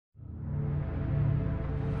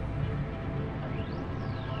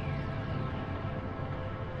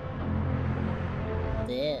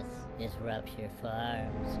is Rupture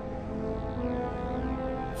Farms.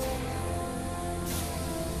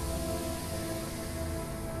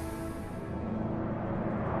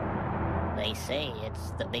 They say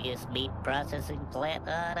it's the biggest meat processing plant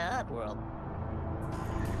on Oddworld.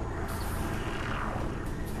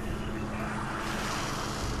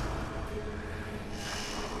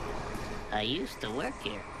 I used to work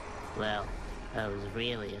here. Well, I was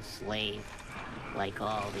really a slave, like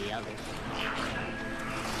all the others.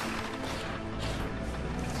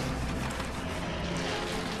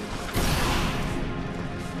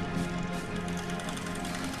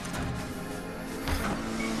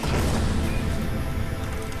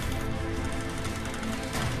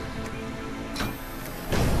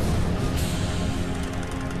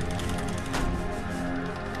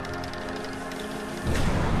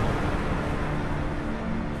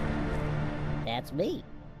 That's me.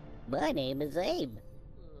 My name is Abe.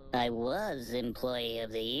 I was Employee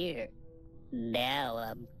of the Year. Now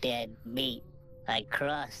I'm dead meat. I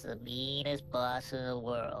crossed the meanest boss in the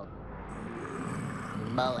world.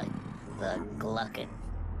 Mullet, the Gluckin.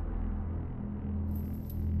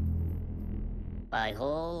 My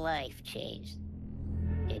whole life changed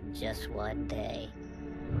in just one day.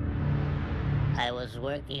 I was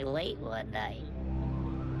working late one night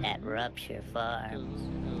at Rupture Farms.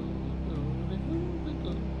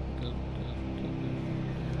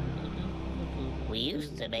 We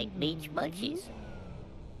used to make beach munchies.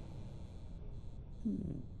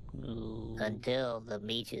 Until the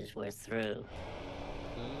beaches were through.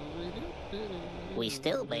 We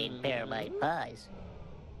still made pearmite pies.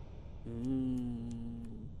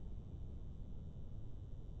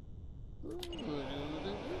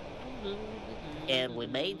 And we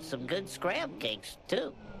made some good scram cakes,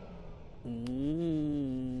 too.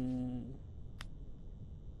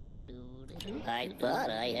 I thought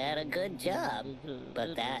I had a good job,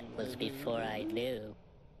 but that was before I knew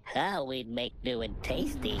how we'd make new and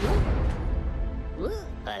tasty.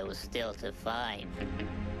 I was still to find.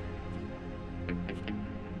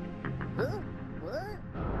 What?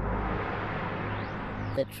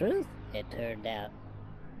 The truth, it turned out.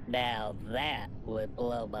 Now that would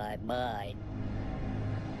blow my mind.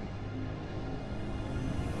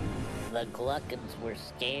 The Gluckins were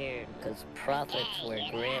scared because profits were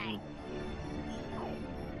grim.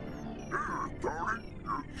 Tony,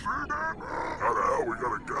 you see that? How the hell we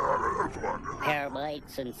gonna get out of this one?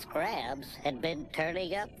 Pearmites and scrabs had been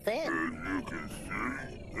turning up thin. As you can see,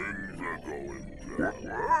 things are going down.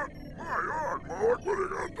 What? My God, Mullet, what are you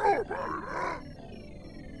gonna do about it, huh?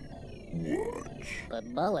 What? But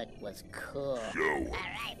Mullet was cool. Show it.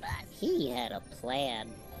 Alright, boss. He had a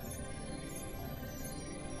plan.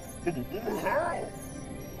 How?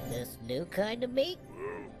 This new kind of meat?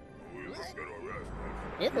 Well, we looked at our rest.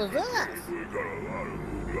 It was us. We got a lot of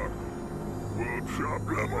new luck. We'll chop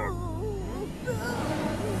them up.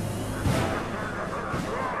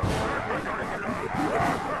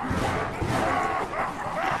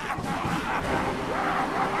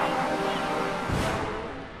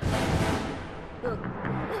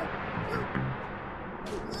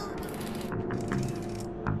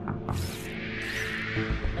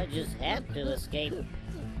 I just had to escape.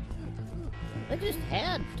 I just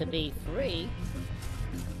had to be free.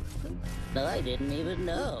 I didn't even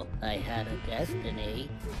know I had a destiny.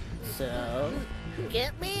 So,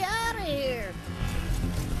 get me out of here!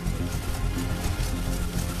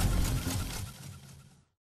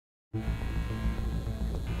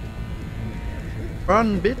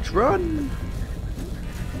 Run, bitch, run!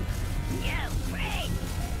 You freak!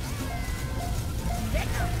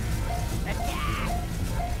 Pickle! Attack!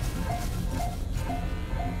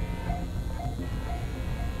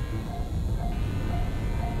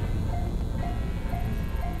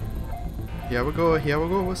 Here we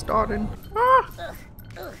go, we're starting. Ah!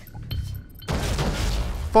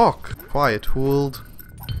 Fuck! Quiet, hold.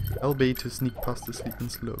 LB to sneak past the sleeping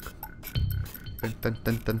slug. Right,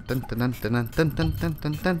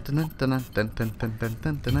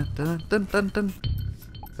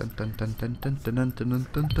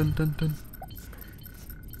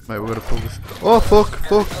 we're gonna pull this. Oh fuck!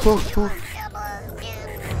 Fuck! Fuck! Fuck!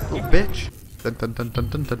 Oh bitch!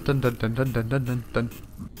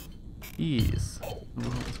 Yes.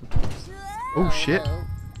 Oh shit!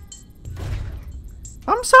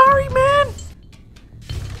 I'm sorry, man!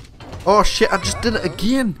 Oh shit! I just did it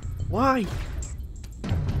again. Why?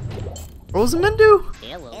 Rosamundu?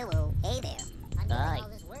 Hello. Hello. Hey there. Hi.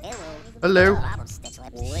 Hello.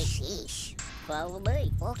 Wait. Follow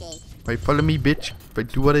me. Okay. Right, follow me, bitch. Right,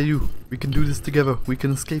 do what I do. We can do this together. We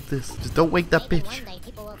can escape this. Just don't wake that bitch.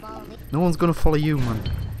 No one's gonna follow you, man.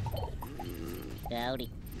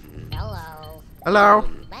 Howdy. Hello. Hello.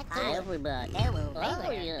 Hi, everybody. Hello.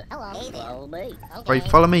 Oh, yeah. Hello. Follow me. Right,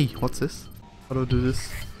 follow me. What's this? How do I do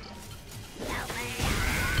this?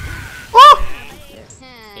 Oh!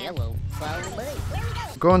 Hello. Follow me.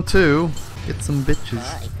 Going to get some bitches.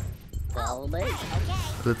 Hi. Follow me.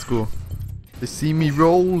 Let's go. They see me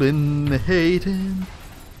rolling, they hating.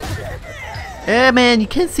 Hey man, you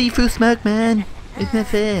can't see through smoke, man. Isn't that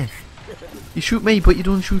fair? You shoot me, but you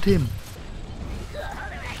don't shoot him.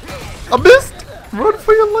 I missed! Run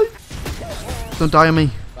for your life! Don't die on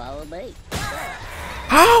me. Follow me.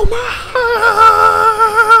 Oh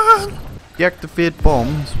man! Deactivate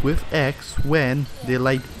bombs with X when the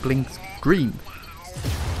light blinks green.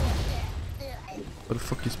 What the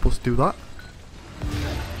fuck are you supposed to do that?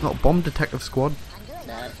 Not a bomb detective squad.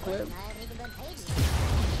 Not a clue.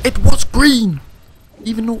 It was green!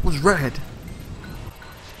 Even though it was red.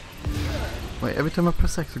 Wait, every time I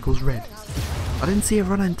press X it goes red. I didn't see it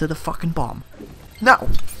run into the fucking bomb. No!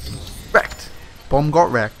 Wrecked! Bomb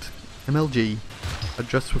got wrecked. MLG.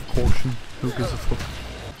 Adjust with caution. Who gives a fuck?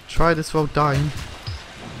 Try this without dying.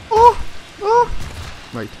 Oh! Oh!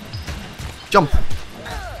 Right. Jump!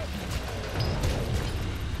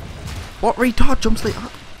 What retard jumps like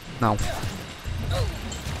that? No.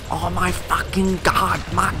 Oh my fucking god,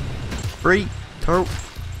 man! 3, 2,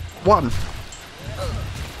 1.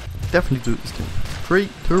 Definitely do this thing. 3,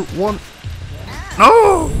 2, 1.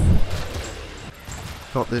 No!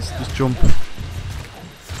 Got this, just jump.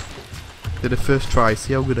 Did it first try,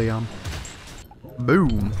 see how good I am.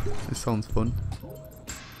 Boom! This sounds fun.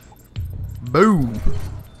 Boom!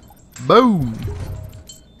 Boom!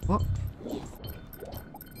 What?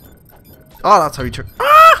 Oh, that's how you chuck.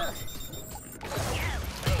 Ah!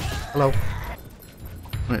 Hello.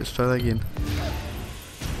 Right, let's try that again.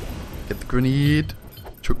 Get the grenade.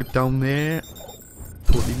 Chuck it down there.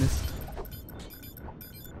 Totally missed.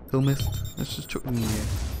 Still missed. Let's just chuck it in the air.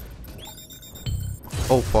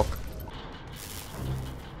 Oh fuck.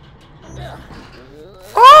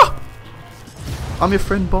 Ah! I'm your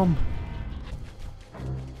friend Bomb.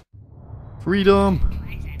 Freedom.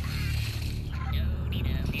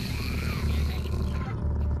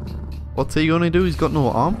 What's he gonna do? He's got no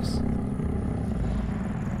arms.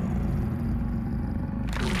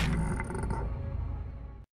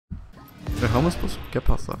 Wait, how am I supposed to get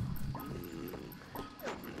past that?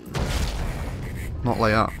 Not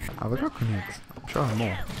like that. Have I got grenades? I'm sure I have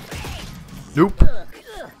more. Nope.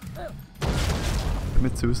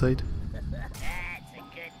 Commit suicide.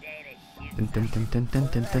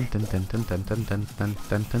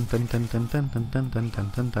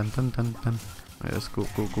 Right, let's go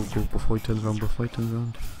before he turns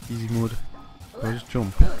around, Easy mode. I'll just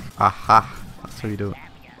jump. Aha! That's how you do it.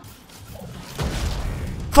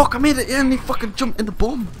 Fuck, I made it and he fucking jumped in the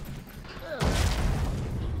bomb!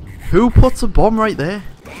 Who puts a bomb right there?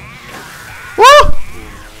 Whoa!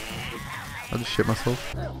 I just shit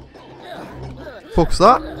myself. Fuck's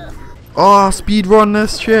that? Oh, speed run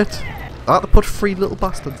this shit! I had to put 3 little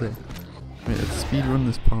bastards in. Wait, let's speed run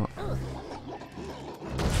this part.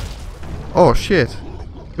 Oh shit.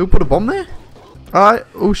 Who put a bomb there? Alright,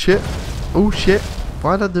 oh shit. Oh shit.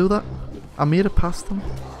 Why'd I do that? I made it past them.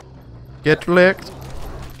 Get relaxed.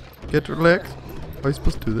 Get relaxed. How are you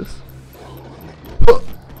supposed to do this? Huh.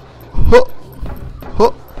 Huh.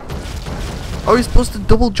 Huh. How are you supposed to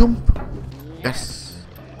double jump? Yes.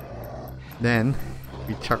 Then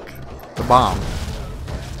we chuck the bomb.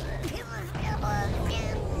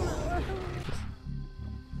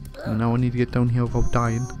 And now I need to get down here without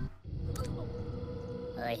dying.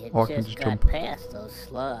 I had Or I can just just got jump. past those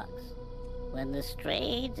slugs when the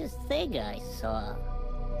strangest thing I saw.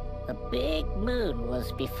 A big moon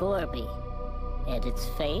was before me, and its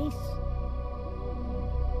face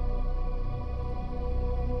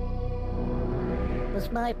was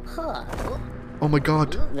my paw. Oh my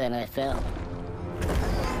god. Then I fell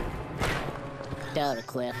down a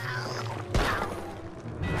cliff.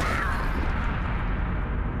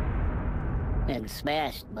 And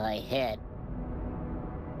smashed my head.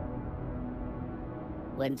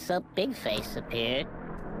 When some big face appeared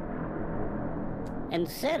and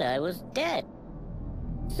said I was dead.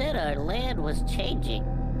 Said our land was changing,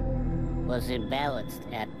 was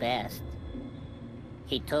imbalanced at best.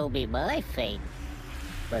 He told me my fate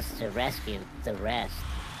was to rescue the rest.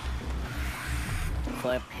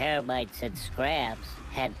 For paramites and scrabs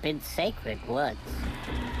had been sacred once.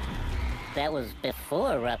 That was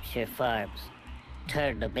before rupture farms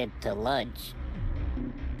turned them into lunch.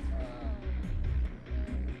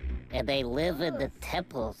 And they live in the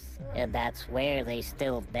temples, and that's where they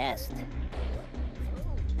still nest.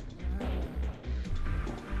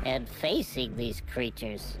 and facing these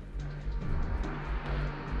creatures.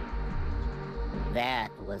 That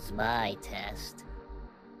was my test.